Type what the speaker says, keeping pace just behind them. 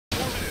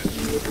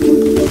They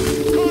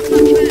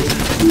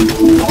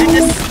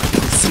just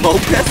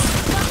smoke us?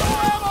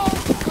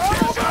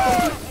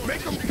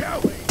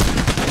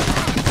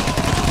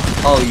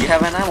 Oh, you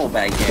have an ammo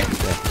bag here.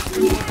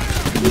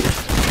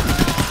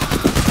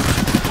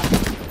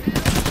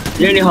 Is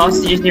there any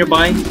hostages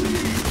nearby? No,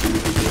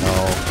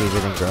 he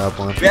didn't grab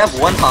one. We have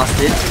one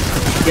hostage.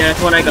 Yeah,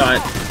 that's what I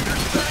got.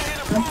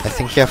 I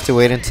think you have to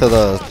wait until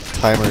the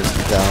timer's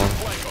down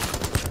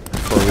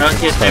before we Okay,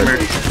 can start timer.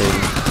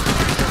 trading.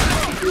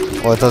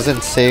 Well, it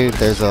doesn't say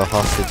there's a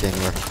hostage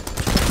anywhere.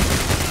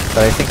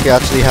 But I think you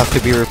actually have to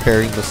be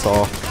repairing the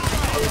saw.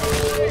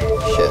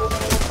 Shit.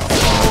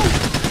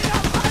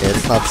 Yeah,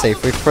 it's not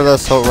safe. Wait for the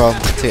assault round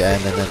to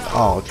end and then...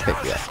 Oh, okay,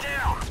 yeah.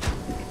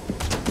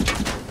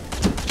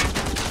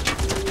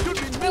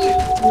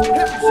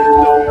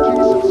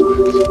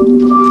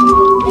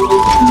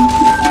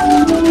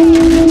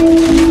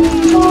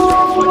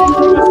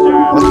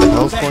 What the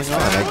hell's going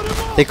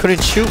on? They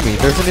couldn't shoot me.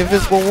 There's an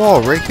invisible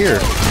wall right here.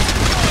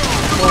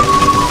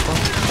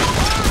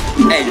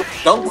 Hey,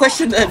 don't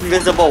question the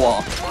invisible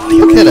wall.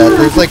 Look at that.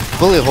 There's like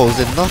bullet holes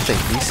in nothing.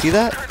 Do you see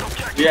that?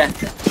 Yeah.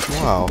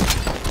 Wow.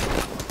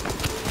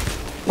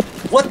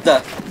 What the?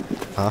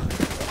 Huh?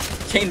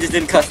 Kane is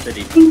in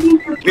custody.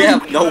 We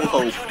have no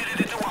hope.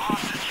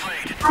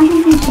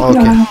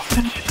 Okay.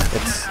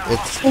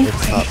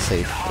 It's not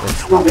safe.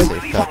 It's not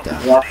safe.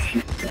 Goddamn.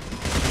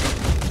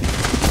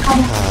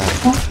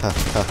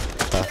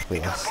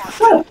 Yes.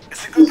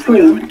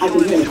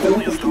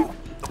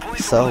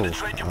 So,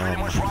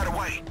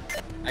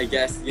 I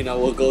guess, you know,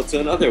 we'll go to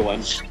another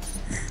one.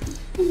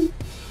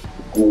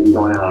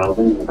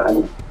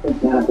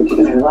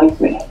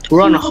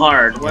 We're on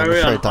hard. Why are we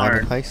try on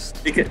Diamond hard?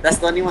 Heist. Because that's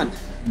the only one.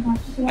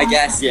 I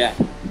guess, yeah.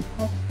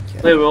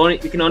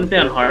 Wait, we can only play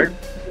on hard?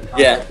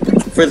 Yeah.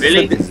 For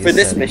Really? for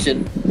this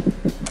mission.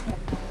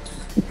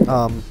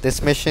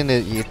 This mission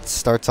it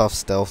starts off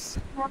stealth,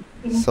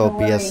 so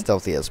be as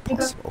stealthy as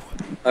possible.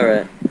 All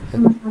right.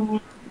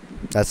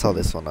 That's how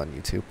this one on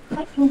YouTube.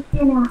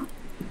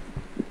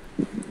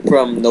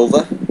 From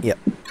Nova. Yep.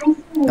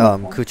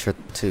 Kutra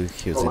 2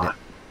 he was in it.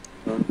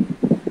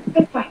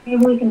 Good point.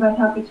 Maybe we can both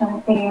help each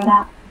other figure it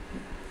out.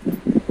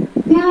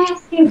 May I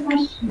ask you a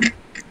question?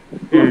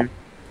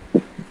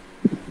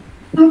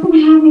 I've been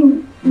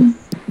having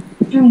these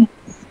dreams.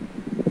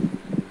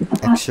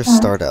 Extra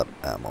startup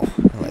ammo.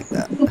 I like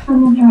that. Is it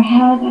from in her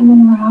head and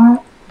in her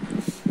heart?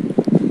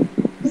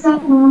 Is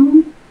that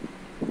normal?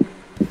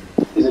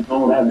 Is it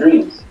normal to have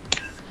dreams?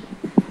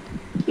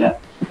 Yeah.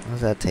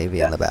 What's that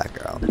TV in the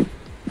background?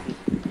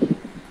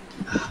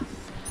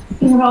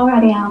 You're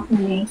already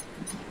helping me.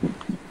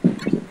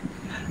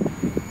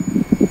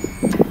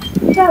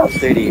 So,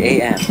 30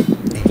 a.m.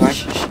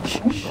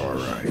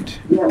 Alright.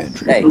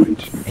 Hey.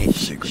 Hey,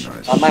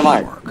 On my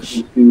mark.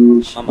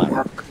 On my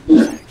mark.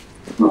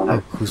 oh,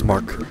 who's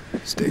Mark?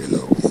 Stay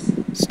low.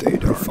 Stay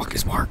dark. Who the fuck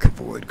is Mark?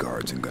 Avoid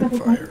guards and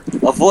gunfire.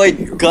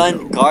 Avoid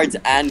guards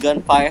and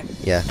gunfire.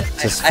 Yeah,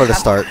 just for the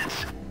start.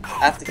 I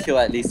have to kill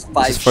at least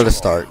 5. Just for the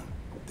start.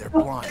 They're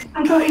blind.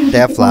 I thought you They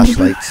have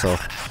flashlights, so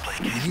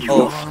You need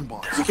Oh. alarm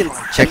bombs. You can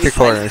check your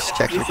corners.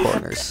 Check your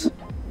corners.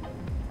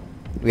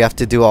 We have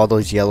to do all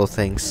those yellow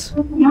things.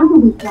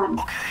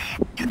 Boxes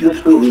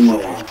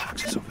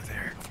over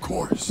there. Of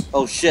course.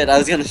 Oh shit! I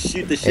was gonna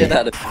shoot the shit Hey,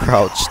 out of him.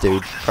 crouch,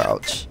 dude.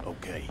 Crouch.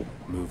 Okay,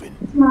 moving.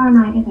 tomorrow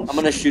night. I'm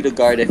gonna shoot a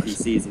guard if he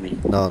sees me.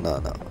 No, no,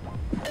 no.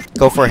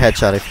 Go for a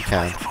headshot if you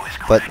can.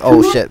 But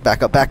oh shit!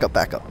 Back up! Back up!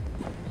 Back up!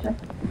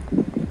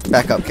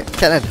 Back up!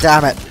 Kenna,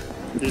 damn it!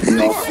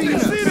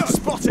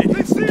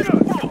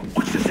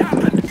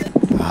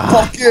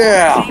 Fuck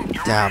yeah!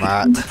 Damn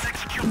it!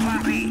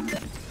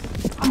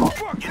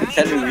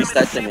 Can we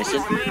restart the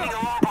mission?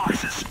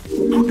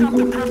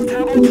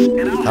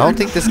 I don't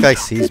think this guy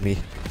sees me.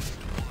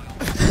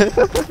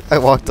 I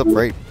walked up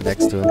right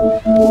next to him.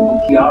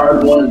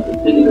 PR was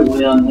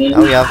definitively on him.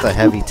 Now we have the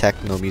heavy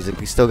techno music.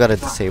 We still gotta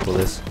disable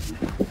this.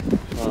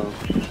 Oh.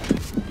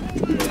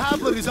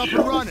 Tablet is up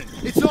and running.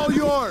 It's all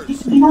yours.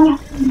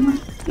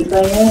 Yes,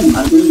 I am.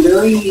 I'm doing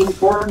very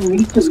important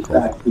research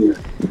back here.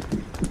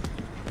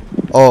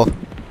 Oh,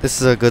 this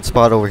is a good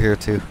spot over here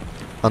too.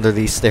 Under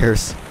these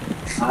stairs.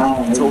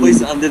 It's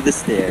always under the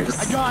stairs.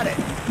 I got it.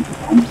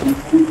 I'm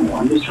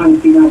just trying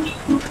to figure out.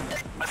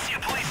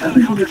 I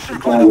think this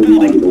guy with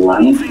like the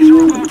lion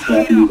here and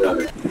tracking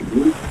the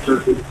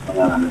circuit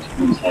on his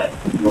screen's head.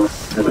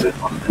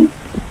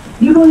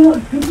 You going to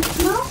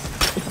now?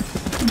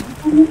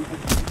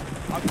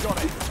 I've got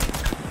it.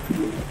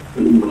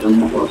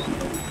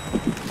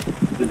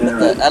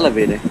 The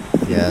elevator.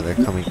 Yeah, they're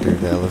coming through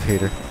the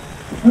elevator.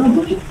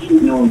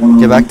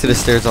 Get back to the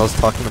stairs I was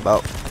talking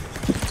about.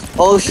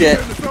 Oh shit!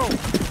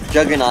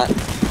 Juggernaut.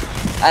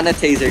 And a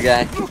taser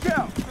guy. Look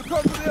out.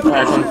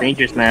 That sounds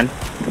dangerous, man.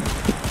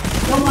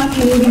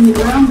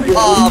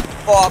 Oh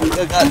fuck!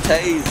 I got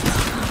tased.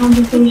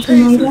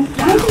 Conversation later.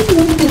 I think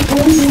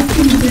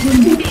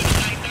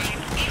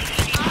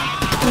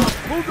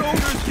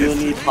You'll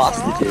need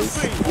hostages.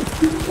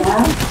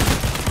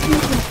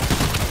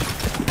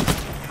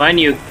 Find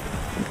you.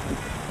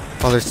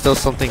 Oh, there's still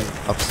something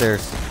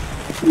upstairs.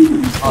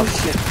 Oh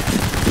shit.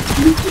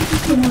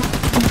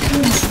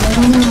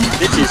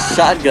 Bitch is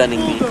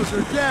shotgunning me.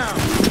 Bulldozer down.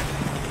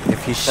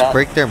 If you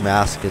break their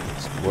mask, it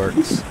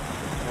works.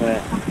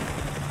 Wait.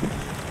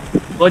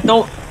 But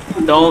don't.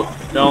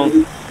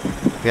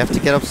 We have to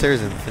get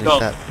upstairs and finish Go.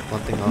 that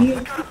one thing off.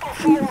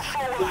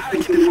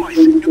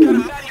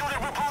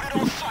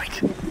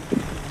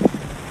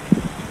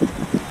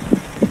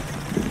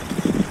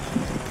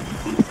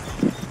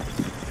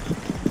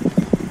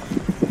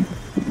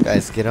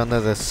 Guys, get under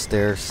the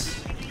stairs.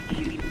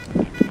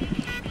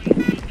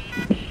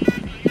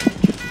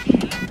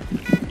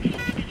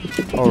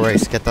 Oh,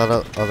 Rice, get that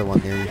other one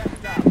near you.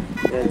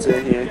 Yeah, it's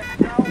right here.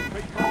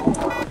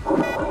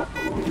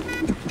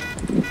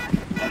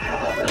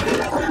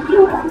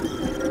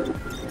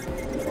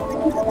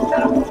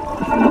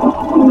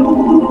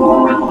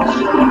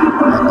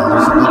 And now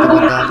there's another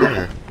one down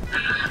there.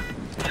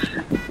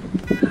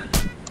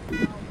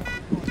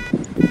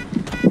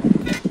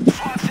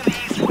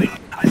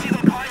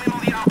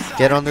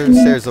 Get under the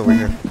stairs over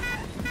here.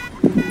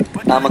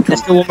 I'm a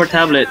Let's do one more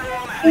tablet.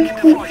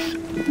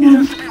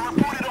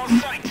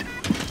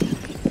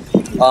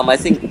 I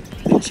think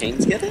the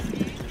chains get it?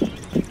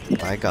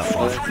 I got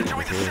one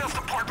over here.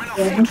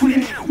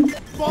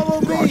 Follow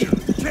me.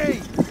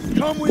 Chain,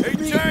 come with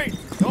me. Chain,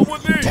 come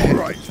with me. Damn,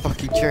 Right.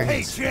 fucking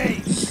Hey, chains.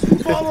 Chain,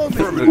 follow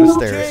me. Under the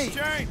stairs.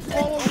 Chain,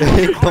 follow me.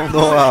 They don't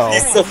know how.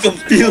 He's so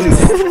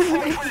confused.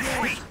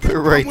 We're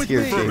right with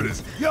here, me.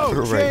 James. Yo,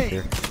 We're right Chain.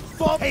 here.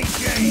 Hey,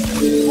 Chain,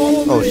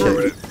 follow Oh me.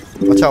 shit.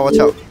 Watch out, watch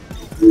out.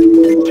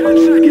 10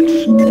 seconds.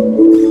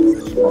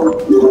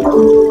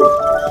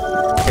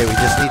 Okay, we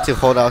just need to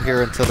hold out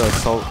here until the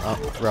assault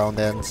round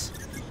ends.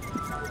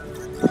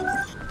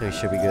 They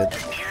should be good.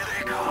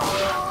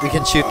 We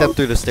can shoot them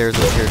through the stairs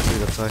over here too,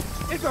 that's fine.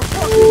 It's a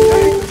fucking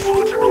tank.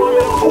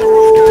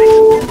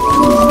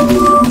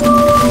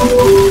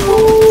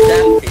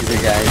 Damn taser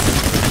guys.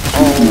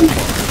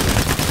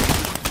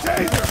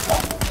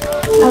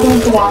 I'll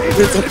get out.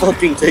 It's a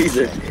fucking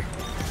taser.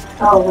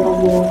 Oh,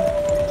 whatever.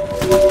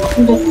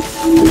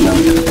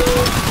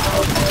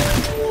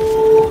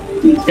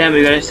 Damn,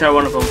 we gotta start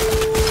one of them.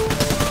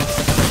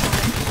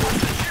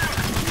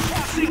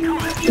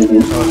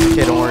 Oh, it's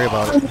okay, don't worry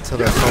about it until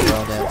the assault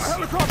round ends.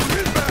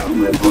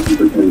 My boss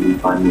pretended to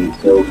find me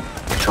so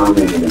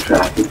charming and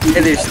attractive.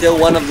 Hey, there's still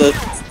one of the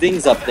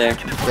things up there.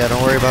 Yeah,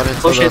 don't worry about it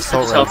until Oh the shit,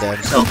 assault Splinter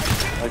round Cell. ends.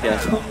 Okay.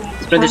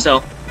 Splinter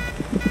Cell.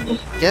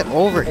 Get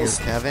over here,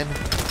 Kevin.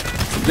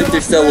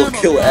 Splinter Cell will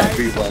kill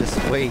everyone. Just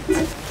wait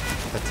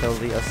until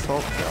the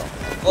assault round.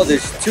 Oh,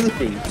 there's 2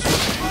 things.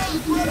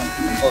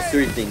 Oh,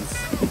 3 things.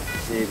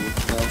 Maybe.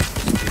 No.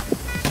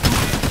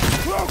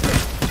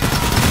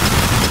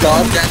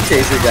 Goddamn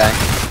taser guy.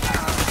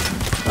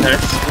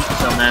 That's Splinter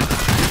Cell, man.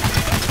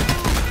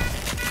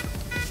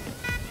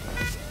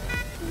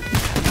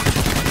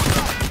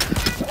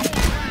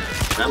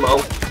 Ammo.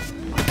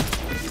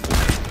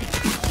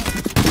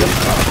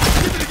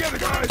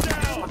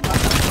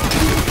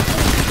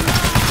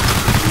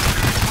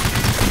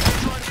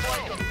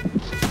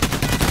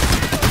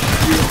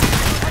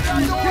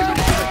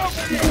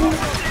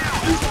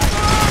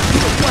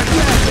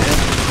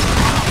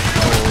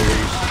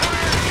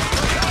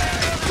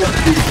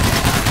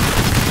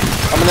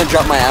 I'm gonna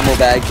drop my ammo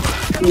bag.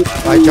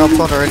 I jumped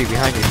on already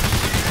behind you.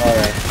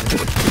 Alright.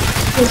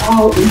 It's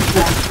all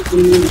interesting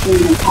in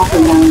the top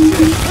and down.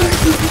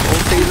 Oh,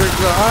 taser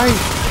guy!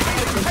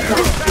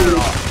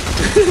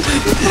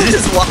 You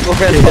just walk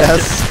over and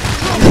Yes.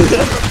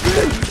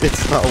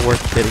 It's not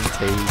worth getting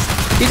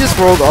tased. He just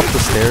rolled up the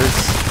stairs.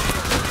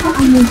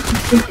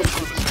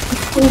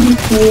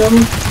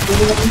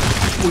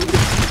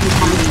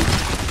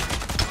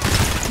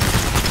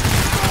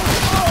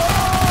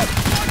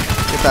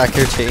 Get back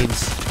here,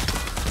 Chains.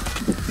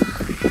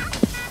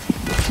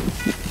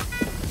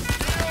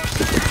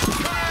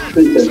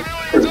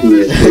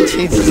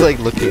 Chains is like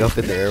looking up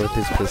in the air with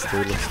his pistol.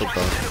 He looks so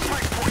dumb.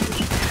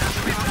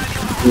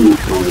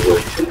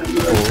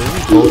 Oh, we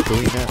both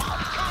doing that.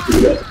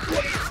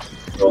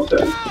 More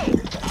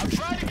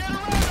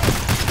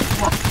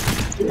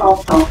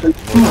down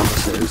the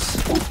stairs.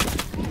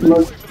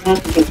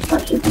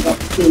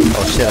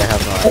 Oh shit, I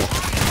have no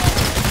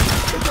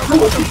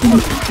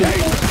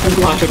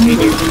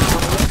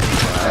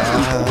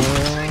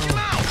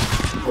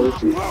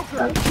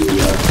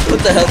What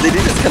the hell? Did he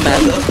just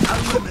commando?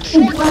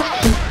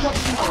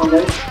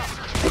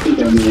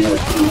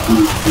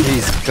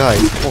 Jeez,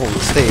 guys, oh,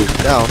 stay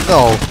down.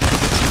 No.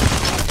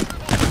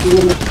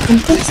 Did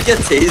he just get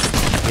tased?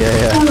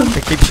 Yeah. I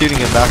keep shooting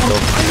him back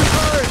though.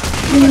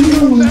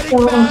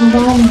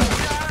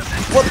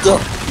 What the?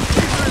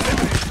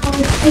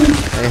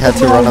 I had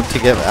to run up to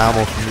get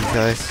ammo from these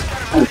guys.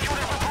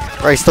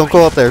 Rice, don't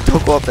go up there.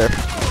 Don't go up there.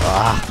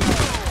 Ah.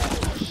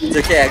 It's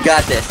okay, I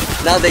got this.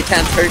 Now they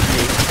can't hurt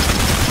me.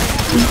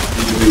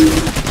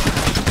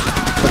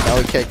 But now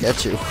we can't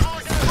get you.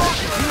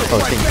 Oh,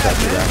 Chains got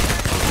me back.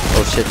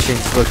 Oh shit,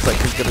 Chains looks like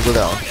he's gonna go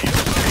down.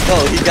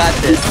 No, he got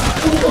this.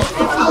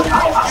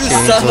 You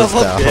Chains son was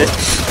of a down.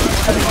 bitch.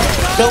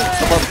 Don't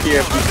come up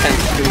here if you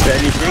can't do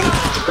anything.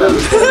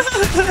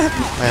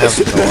 I have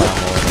no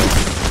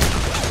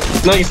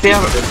ammo. No, you stay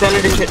under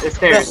the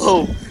stairs.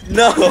 No,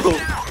 no.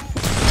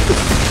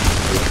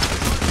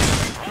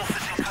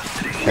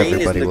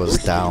 Everybody was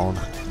down.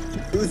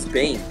 Who's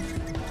Bane?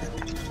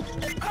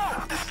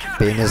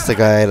 Bane is the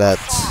guy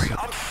that's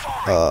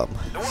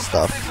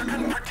stuff.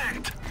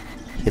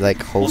 He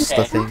like hosts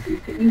the thing.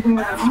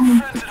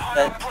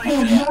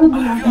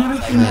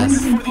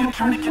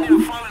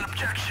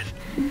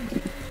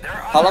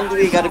 How long do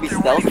we gotta be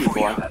stealthy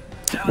for?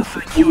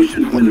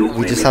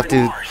 We just have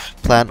to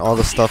plant all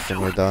the stuff and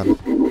we're done.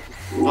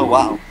 Oh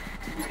wow.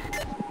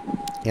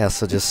 Yeah,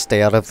 so just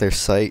stay out of their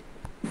sight.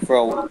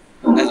 For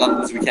as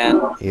long as we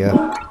can.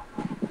 Yeah.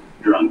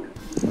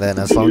 Then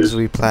as long as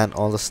we plant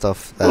all the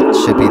stuff, that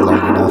should be long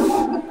enough.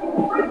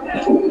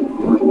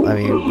 I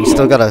mean, we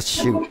still gotta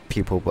shoot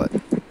people, but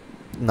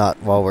not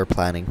while we're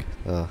planning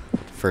the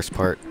first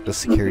part, the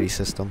security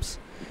systems.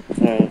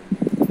 Alright.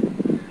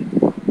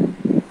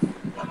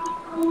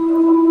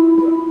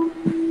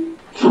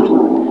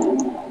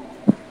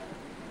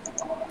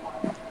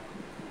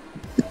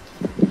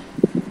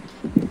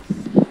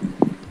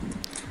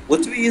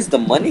 What do we use the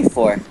money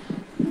for?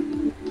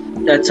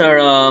 That's our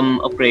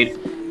upgrade.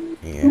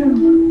 Yeah.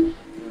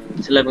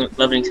 It's a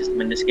leveling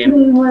system in this game.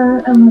 We were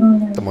a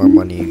little The more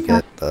money you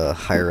get, the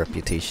higher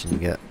reputation you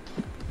get.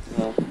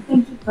 Oh.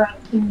 Thank you for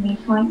asking me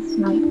twice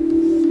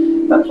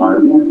tonight. That's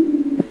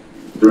fine.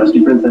 The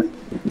Rusty Princess.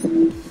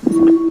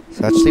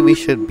 So actually we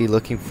should be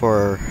looking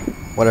for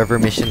whatever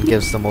mission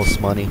gives the most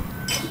money.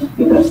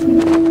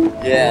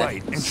 Yeah.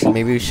 Right, So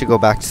maybe we should go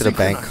back to the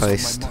bank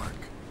heist.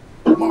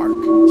 Mark,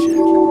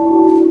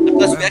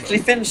 Plus we actually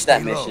finished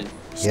that mission.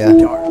 Yeah,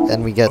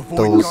 then we get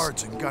those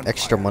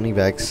extra money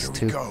bags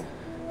too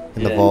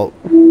in the Yeah. vault.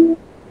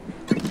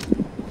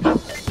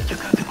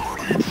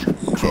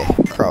 Okay,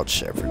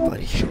 crouch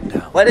everybody.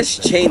 Why does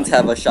Chains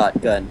have a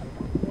shotgun?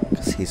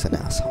 Because he's an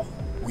asshole.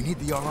 We need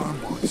the alarm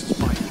boxes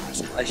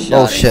bypassed. I shot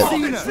Oh it. shit.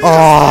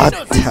 Oh,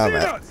 damn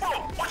it.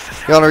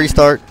 You wanna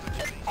restart?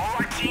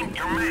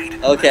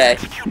 Okay.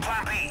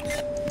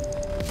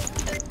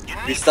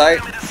 Restart.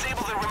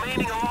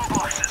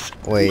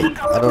 Wait,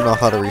 I don't know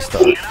how to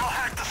restart.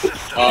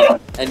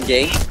 End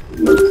game.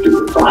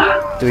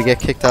 Do we get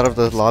kicked out of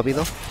the lobby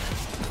though?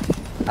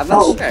 I'm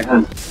not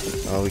sure.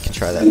 Oh, we can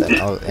try that then.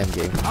 Oh, end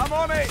game. I'm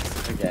on it.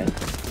 Okay.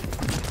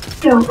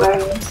 Don't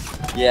worry.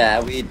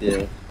 Yeah, we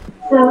do.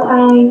 So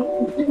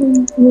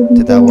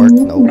Did that work?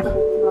 Nope.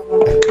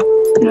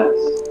 Yes.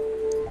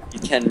 You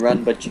can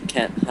run, but you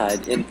can't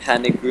hide. In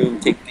panic room,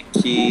 take the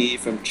key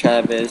from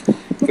Travis.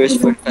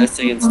 First 45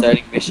 seconds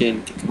starting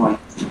mission.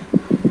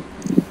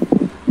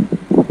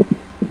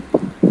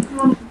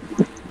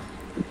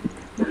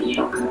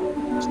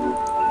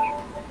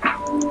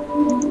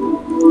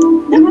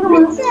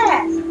 What's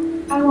that?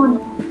 I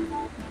want to.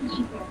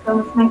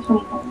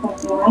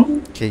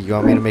 Okay, you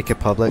want me to make it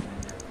public?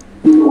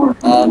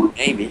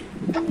 Maybe.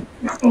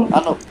 I don't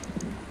know.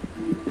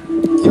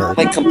 Or,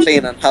 Might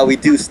complain on how we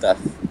do stuff.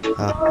 okay.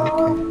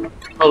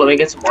 Oh, let me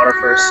get some water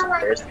first.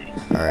 Thirsty.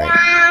 Alright.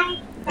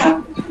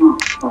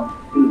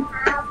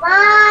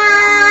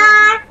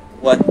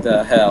 What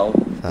the hell?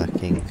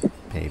 Fucking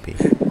baby.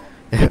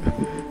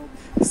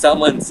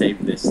 Someone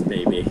save this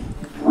baby.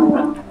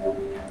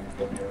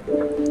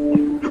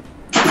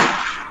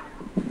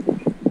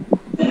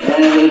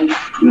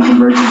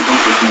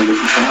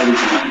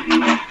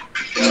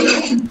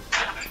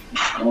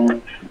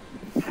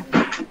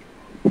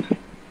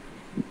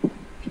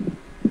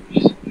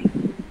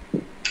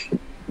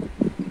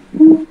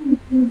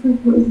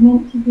 It was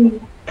meant to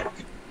be.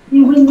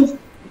 You win this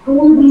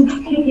golden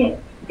ticket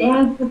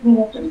dance with me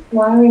that's just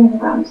flying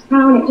around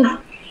town. It just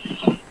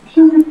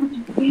feels like such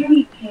a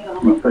fairy tale.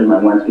 I'm afraid my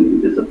wife's going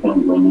to be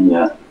disappointed when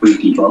the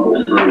freaky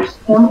bubble bursts.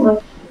 Don't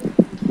look.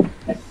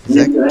 Is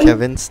that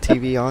Kevin's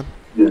TV on?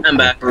 I'm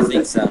back. I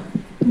think so.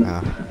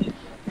 Ah.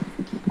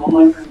 All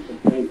my friends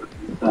are favorite.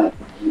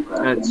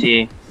 Let's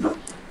see.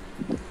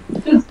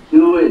 Just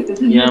do it. This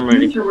is Yeah, I'm the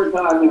ready. future we're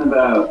talking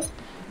about.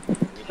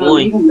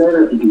 Boy. Even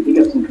better if you can pick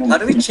up some kind How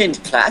of do we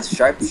change class?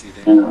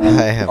 Sharpshooter. I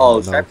have Oh,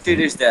 no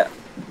sharpshooter's the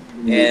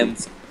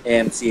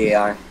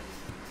AMCAR.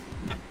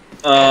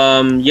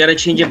 You gotta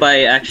change it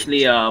by actually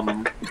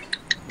doing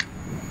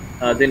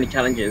the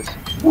challenges.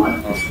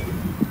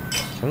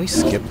 Can we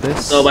skip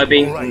this? So by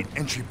being Alright,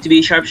 entry. to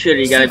be sharpshooter,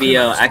 you gotta be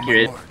Sequence on my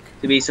accurate. mark.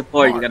 To be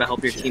support, you gotta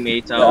help your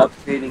teammates The out.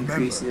 upgrade Remember,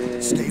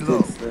 increases. stay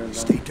low,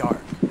 stay dark,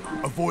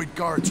 avoid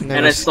guards. No. And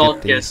Never assault,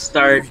 skip these. just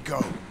start Here we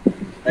go.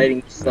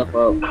 lighting stuff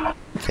up.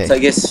 Okay. So I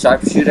guess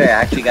sharpshooter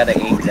actually gotta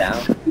aim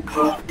down.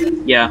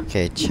 Yeah.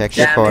 Okay, check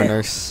your Damn it.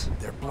 corners.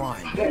 They're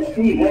blind.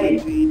 Hey,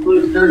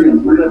 Blue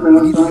Sturgeons, we're going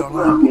We need the to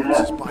alarm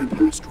boxes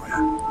bypassed,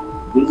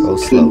 right? Go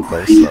slow,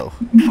 go slow.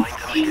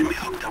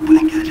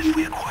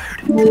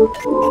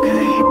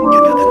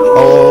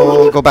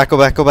 Oh, go back, go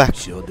back, go back.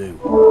 She'll do.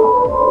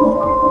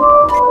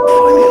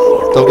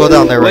 Don't go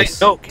down there, Wait, Race.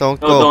 no.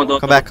 Don't No, go. don't,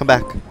 Come back, come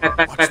back. Back,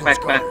 back, Watch back, those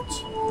back, back.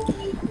 guards.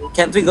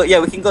 Can't we go? Yeah,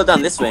 we can go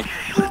down this way.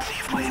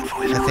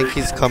 I think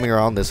he's coming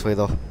around this way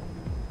though.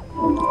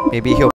 Maybe he'll